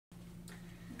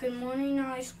Good morning,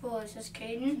 high school. This is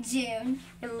Caden, June,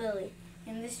 and Lily.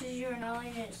 And this is your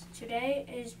Nolly News. Today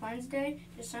is Wednesday,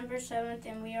 December 7th,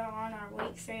 and we are on our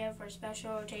week 3 of our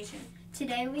special rotation.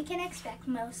 Today we can expect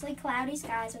mostly cloudy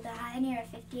skies with a high near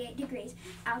 58 degrees.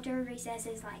 Outdoor recess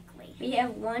is likely. We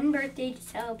have one birthday to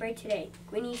celebrate today.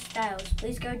 Gwynnie Styles,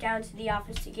 please go down to the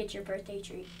office to get your birthday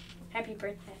treat. Happy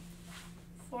birthday.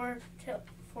 For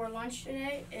lunch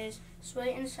today is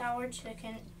sweet and sour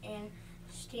chicken and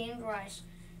steamed rice,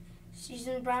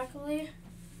 seasoned broccoli,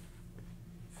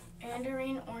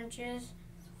 mandarin oranges,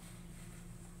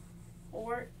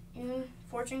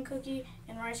 fortune cookie,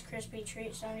 and Rice Krispie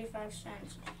treat, 75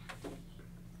 cents.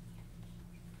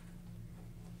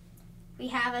 We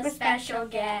have a special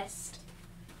guest.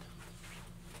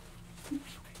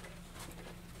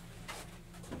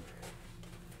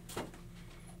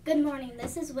 Good morning.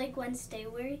 This is Wake Wednesday.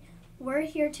 We're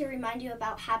here to remind you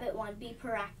about Habit 1, be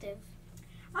proactive.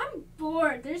 I'm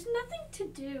bored. There's nothing to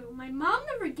do. My mom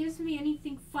never gives me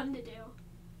anything fun to do.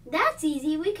 That's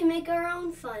easy. We can make our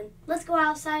own fun. Let's go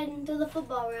outside and do the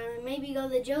football round and maybe go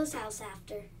to Joe's house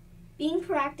after. Being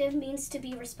proactive means to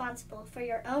be responsible for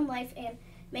your own life and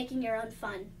making your own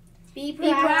fun. Be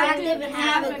proactive and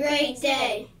have a great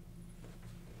day.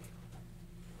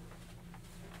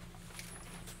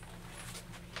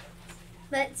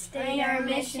 Let's state our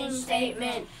mission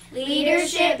statement.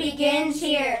 Leadership begins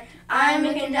here. I'm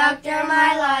a conductor of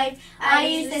my life. I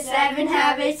use the 7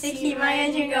 habits to keep my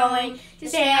engine going, to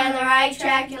stay on the right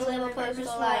track to live a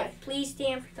purposeful life. Please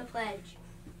stand for the pledge.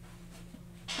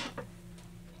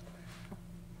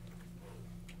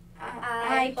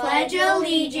 I pledge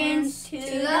allegiance to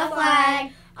the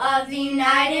flag of the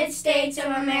United States of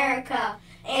America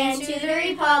and to the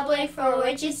republic for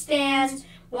which it stands,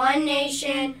 one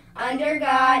nation, under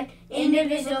God,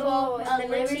 indivisible, with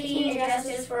liberty and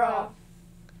justice for all.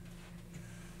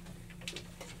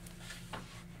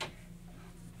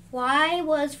 Why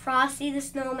was Frosty the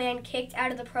Snowman kicked out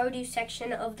of the produce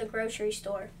section of the grocery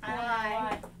store?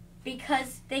 Why?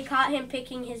 Because they caught him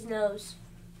picking his nose.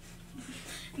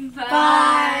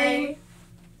 Bye.